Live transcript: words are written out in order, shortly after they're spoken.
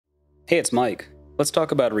Hey, it's Mike. Let's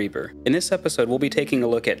talk about Reaper. In this episode, we'll be taking a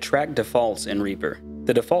look at track defaults in Reaper.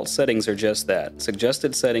 The default settings are just that,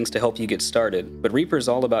 suggested settings to help you get started, but Reaper is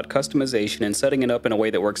all about customization and setting it up in a way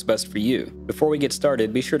that works best for you. Before we get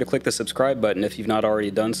started, be sure to click the subscribe button if you've not already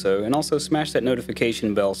done so, and also smash that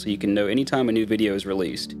notification bell so you can know anytime a new video is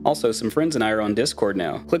released. Also, some friends and I are on Discord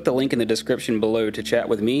now. Click the link in the description below to chat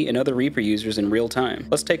with me and other Reaper users in real time.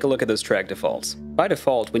 Let's take a look at those track defaults. By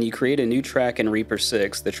default, when you create a new track in Reaper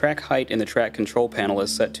 6, the track height in the track control panel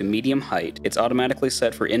is set to medium height, it's automatically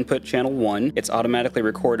set for input channel 1, it's automatically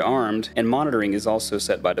record armed, and monitoring is also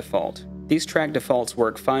set by default. These track defaults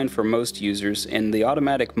work fine for most users, and the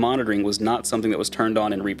automatic monitoring was not something that was turned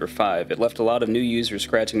on in Reaper 5. It left a lot of new users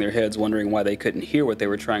scratching their heads wondering why they couldn't hear what they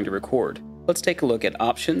were trying to record. Let's take a look at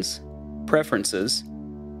Options, Preferences,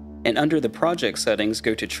 and under the project settings,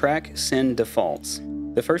 go to Track Send Defaults.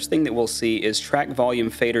 The first thing that we'll see is Track Volume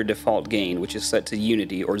Fader Default Gain, which is set to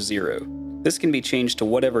Unity or 0. This can be changed to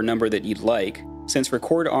whatever number that you'd like. Since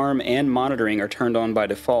record arm and monitoring are turned on by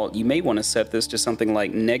default, you may want to set this to something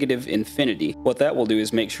like negative infinity. What that will do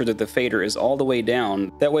is make sure that the fader is all the way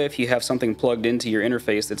down. That way if you have something plugged into your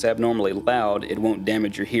interface that's abnormally loud, it won't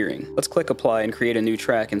damage your hearing. Let's click apply and create a new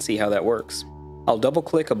track and see how that works. I'll double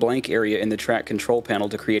click a blank area in the track control panel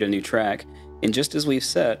to create a new track. And just as we've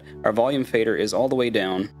set, our volume fader is all the way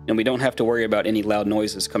down, and we don't have to worry about any loud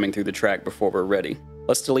noises coming through the track before we're ready.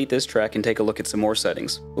 Let's delete this track and take a look at some more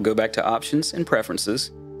settings. We'll go back to Options and Preferences,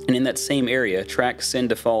 and in that same area, Track Send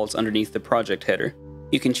Defaults underneath the project header.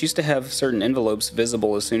 You can choose to have certain envelopes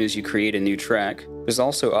visible as soon as you create a new track. There's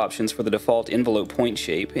also options for the default envelope point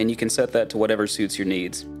shape, and you can set that to whatever suits your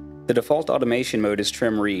needs. The default automation mode is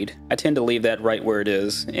Trim Read. I tend to leave that right where it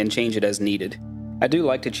is and change it as needed. I do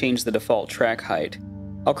like to change the default track height.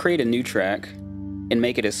 I'll create a new track and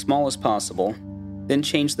make it as small as possible, then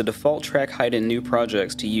change the default track height in new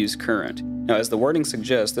projects to use current. Now, as the wording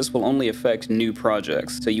suggests, this will only affect new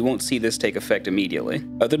projects, so you won't see this take effect immediately.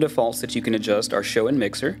 Other defaults that you can adjust are Show in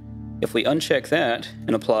Mixer. If we uncheck that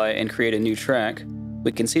and apply and create a new track,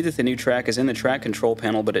 we can see that the new track is in the track control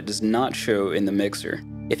panel, but it does not show in the mixer.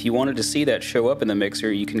 If you wanted to see that show up in the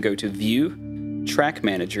mixer, you can go to View, Track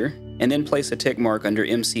Manager, and then place a tick mark under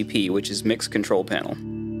MCP, which is Mix Control Panel.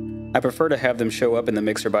 I prefer to have them show up in the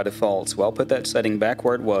mixer by default, so I'll put that setting back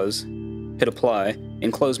where it was, hit apply,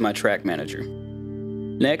 and close my track manager.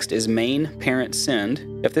 Next is Main Parent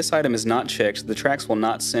Send. If this item is not checked, the tracks will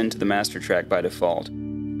not send to the master track by default.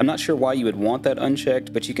 I'm not sure why you would want that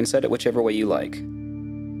unchecked, but you can set it whichever way you like.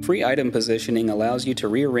 Free item positioning allows you to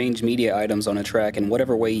rearrange media items on a track in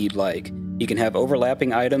whatever way you'd like. You can have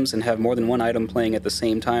overlapping items and have more than one item playing at the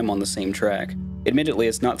same time on the same track. Admittedly,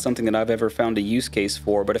 it's not something that I've ever found a use case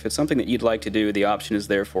for, but if it's something that you'd like to do, the option is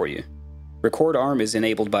there for you. Record arm is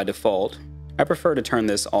enabled by default. I prefer to turn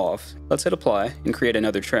this off. Let's hit apply and create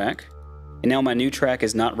another track. And now my new track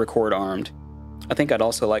is not record armed. I think I'd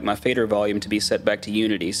also like my fader volume to be set back to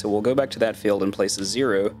Unity, so we'll go back to that field and place a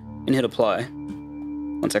 0 and hit apply.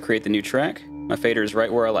 Once I create the new track, my fader is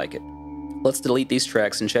right where I like it. Let's delete these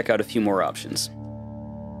tracks and check out a few more options.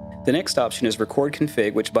 The next option is Record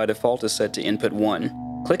Config, which by default is set to Input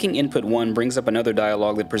 1. Clicking Input 1 brings up another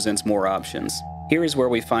dialog that presents more options. Here is where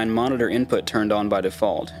we find Monitor Input turned on by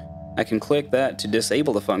default. I can click that to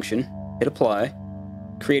disable the function, hit apply,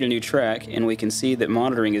 create a new track, and we can see that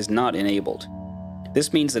monitoring is not enabled.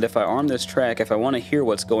 This means that if I arm this track, if I want to hear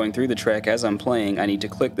what's going through the track as I'm playing, I need to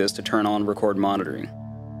click this to turn on Record Monitoring.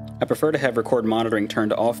 I prefer to have record monitoring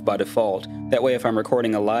turned off by default. That way if I'm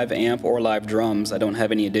recording a live amp or live drums, I don't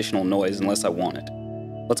have any additional noise unless I want it.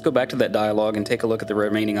 Let's go back to that dialog and take a look at the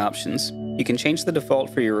remaining options. You can change the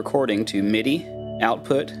default for your recording to MIDI,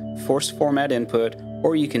 Output, Force Format Input,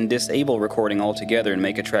 or you can disable recording altogether and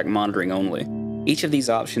make a track monitoring only. Each of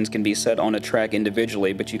these options can be set on a track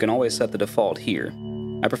individually, but you can always set the default here.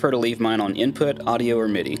 I prefer to leave mine on Input, Audio, or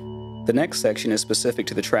MIDI. The next section is specific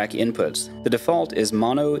to the track inputs. The default is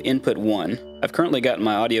Mono Input 1. I've currently got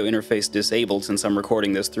my audio interface disabled since I'm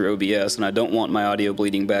recording this through OBS and I don't want my audio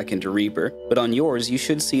bleeding back into Reaper. But on yours, you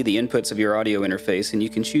should see the inputs of your audio interface and you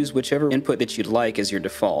can choose whichever input that you'd like as your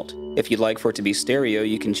default. If you'd like for it to be stereo,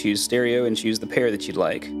 you can choose stereo and choose the pair that you'd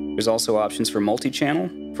like. There's also options for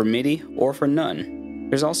multi-channel, for MIDI, or for none.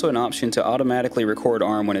 There's also an option to automatically record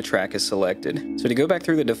arm when a track is selected. So to go back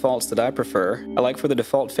through the defaults that I prefer, I like for the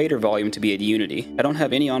default fader volume to be at Unity. I don't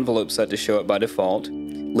have any envelope set to show up by default.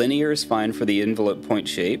 Linear is fine for the envelope point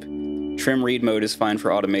shape. Trim read mode is fine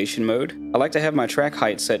for automation mode. I like to have my track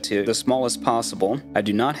height set to the smallest possible. I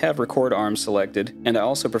do not have record arm selected, and I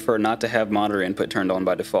also prefer not to have monitor input turned on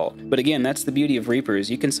by default. But again, that's the beauty of Reaper,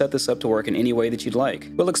 is you can set this up to work in any way that you'd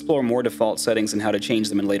like. We'll explore more default settings and how to change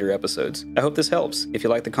them in later episodes. I hope this helps. If you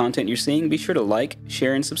like the content you're seeing, be sure to like,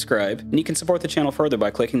 share, and subscribe, and you can support the channel further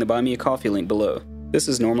by clicking the Buy Me a Coffee link below. This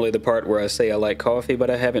is normally the part where I say I like coffee, but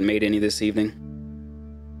I haven't made any this evening.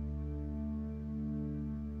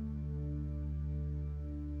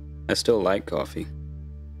 I still like coffee.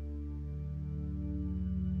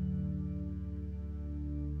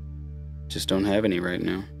 Just don't have any right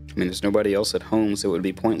now. I mean, there's nobody else at home, so it would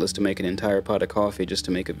be pointless to make an entire pot of coffee just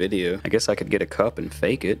to make a video. I guess I could get a cup and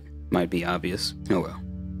fake it. Might be obvious. Oh well.